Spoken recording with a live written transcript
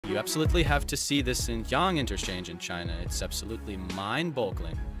You absolutely have to see this Xinzhuang Interchange in China. It's absolutely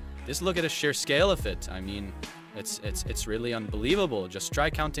mind-boggling. Just look at the sheer scale of it. I mean, it's really unbelievable. Just try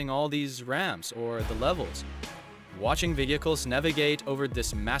counting all these ramps or the levels. Watching vehicles navigate over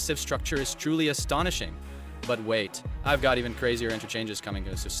this massive structure is truly astonishing. But wait, I've got even crazier interchanges coming,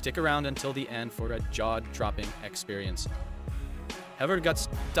 so stick around until the end for a jaw-dropping experience. Ever got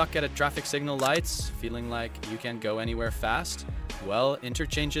stuck at a traffic signal lights, feeling like you can't go anywhere fast? Well,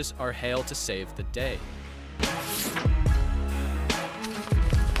 interchanges are hailed to save the day.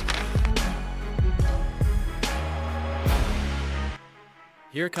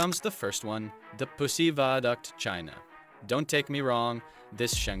 Here comes the first one, the Pushy Viaduct, China. Don't take me wrong,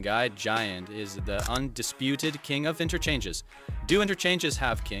 this Shanghai giant is the undisputed king of interchanges. Do interchanges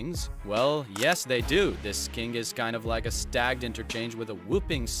have kings? Well, yes they do. This king is kind of like a stacked interchange with a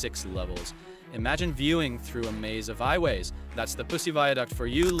whooping 6 levels. Imagine viewing through a maze of highways. That's the Pushy Viaduct for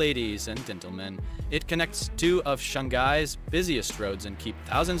you ladies and gentlemen. It connects 2 of Shanghai's busiest roads and keeps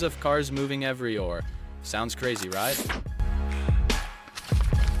thousands of cars moving every hour. Sounds crazy, right?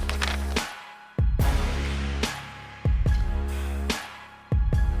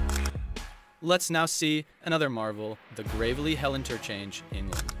 Let's now see another marvel, the Gravely Hill Interchange,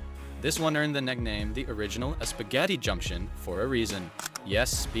 England. This one earned the nickname, the original, a Spaghetti Junction, for a reason.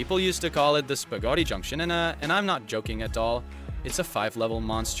 Yes, people used to call it the Spaghetti Junction, and I'm not joking at all. It's a 5-level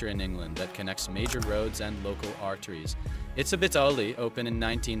monster in England that connects major roads and local arteries. It's a bit early, opened in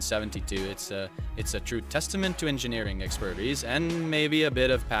 1972. It's a true testament to engineering expertise and maybe a bit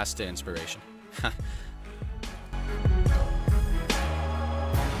of pasta inspiration.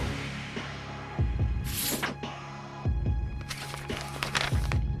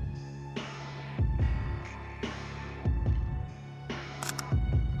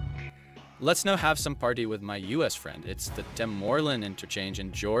 Let's now have some party with my US friend. It's the Moreland Interchange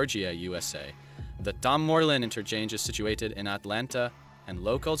in Georgia, USA. The Moreland Interchange is situated in Atlanta, and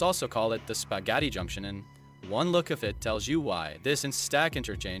locals also call it the Spaghetti Junction, and one look of it tells you why. This stack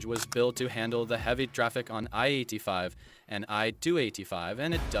interchange was built to handle the heavy traffic on I-85 and I-285,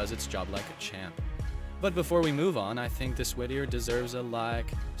 and it does its job like a champ. But before we move on, I think this video deserves a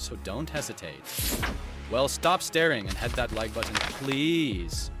like, so don't hesitate. Well, stop staring and hit that like button,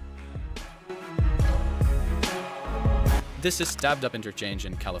 please. This is Stabbed Up Interchange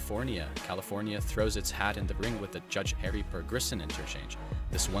in California. California throws its hat in the ring with the Judge Harry Pregerson Interchange.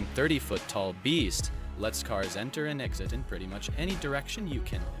 This 130-foot tall beast lets cars enter and exit in pretty much any direction you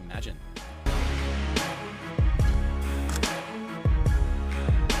can imagine.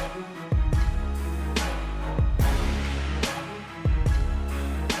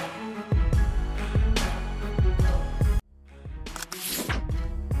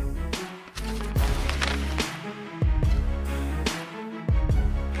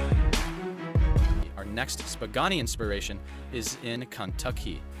 Next Spaghetti inspiration is in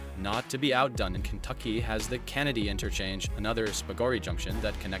Kentucky. Not to be outdone, in Kentucky has the Kennedy Interchange, another Spaghetti junction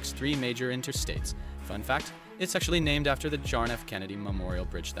that connects 3 major interstates. Fun fact, it's actually named after the John F. Kennedy Memorial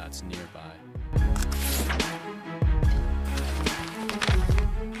Bridge that's nearby.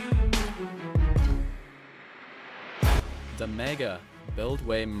 The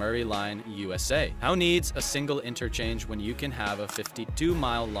Mega-Beltway Murray Line, USA. How needs a single interchange when you can have a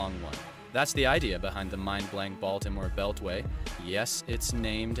 52-mile long one? That's the idea behind the mind-blank Baltimore Beltway. Yes, it's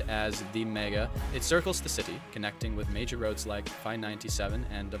named as the Mega. It circles the city, connecting with major roads like 597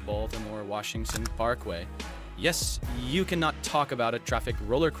 and the Baltimore-Washington Parkway. Yes, you cannot talk about a traffic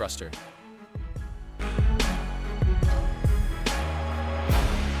roller coaster.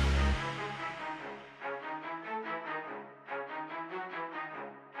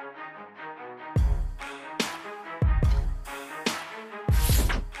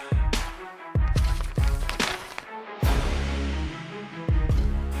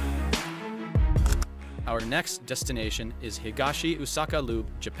 Our next destination is Higashi Osaka Loop,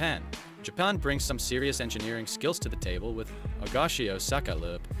 Japan. Japan brings some serious engineering skills to the table with Higashi Osaka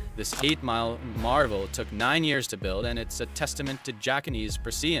Loop. This 8-mile marvel took 9 years to build, and it's a testament to Japanese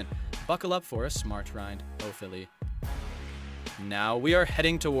precision. Buckle up for a smart ride, hopefully. Now we are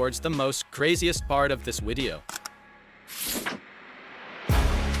heading towards the most craziest part of this video.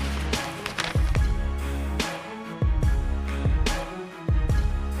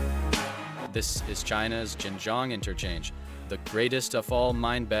 This is China's Xinzhuang Interchange, the greatest of all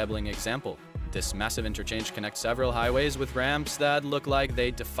mind-babbling example. This massive interchange connects several highways with ramps that look like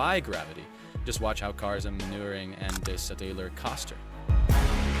they defy gravity. Just watch how cars are maneuvering and this roller coaster.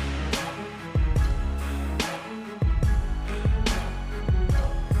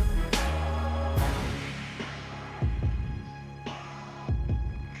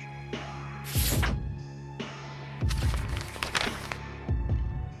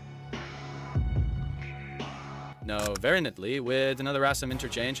 No, very neatly, with another awesome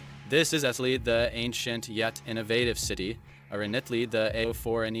interchange. This is actually the ancient yet innovative city. Ironically, the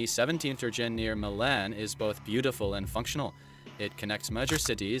A04 and E17 interchange near Milan is both beautiful and functional. It connects major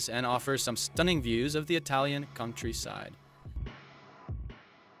cities and offers some stunning views of the Italian countryside.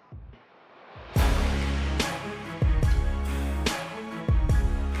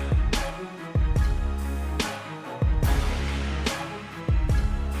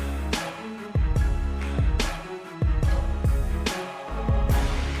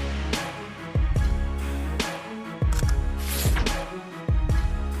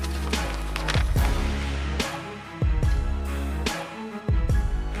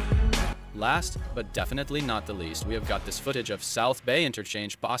 Last, but definitely not the least, we have got this footage of South Bay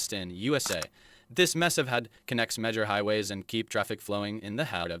Interchange, Boston, USA. This massive head connects major highways and keep traffic flowing in the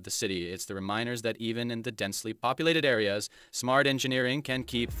heart of the city. It's the reminders that even in the densely populated areas, smart engineering can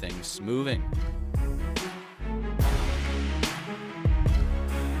keep things moving.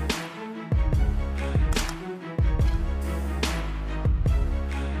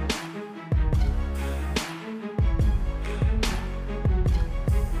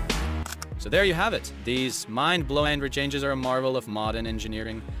 So there you have it. These mind-blowing interchanges are a marvel of modern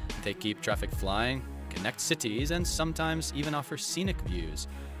engineering. They keep traffic flying, connect cities, and sometimes even offer scenic views.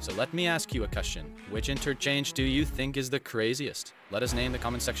 So let me ask you a question. Which interchange do you think is the craziest? Let us know in the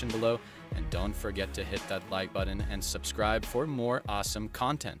comment section below, and don't forget to hit that like button and subscribe for more awesome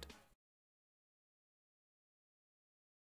content.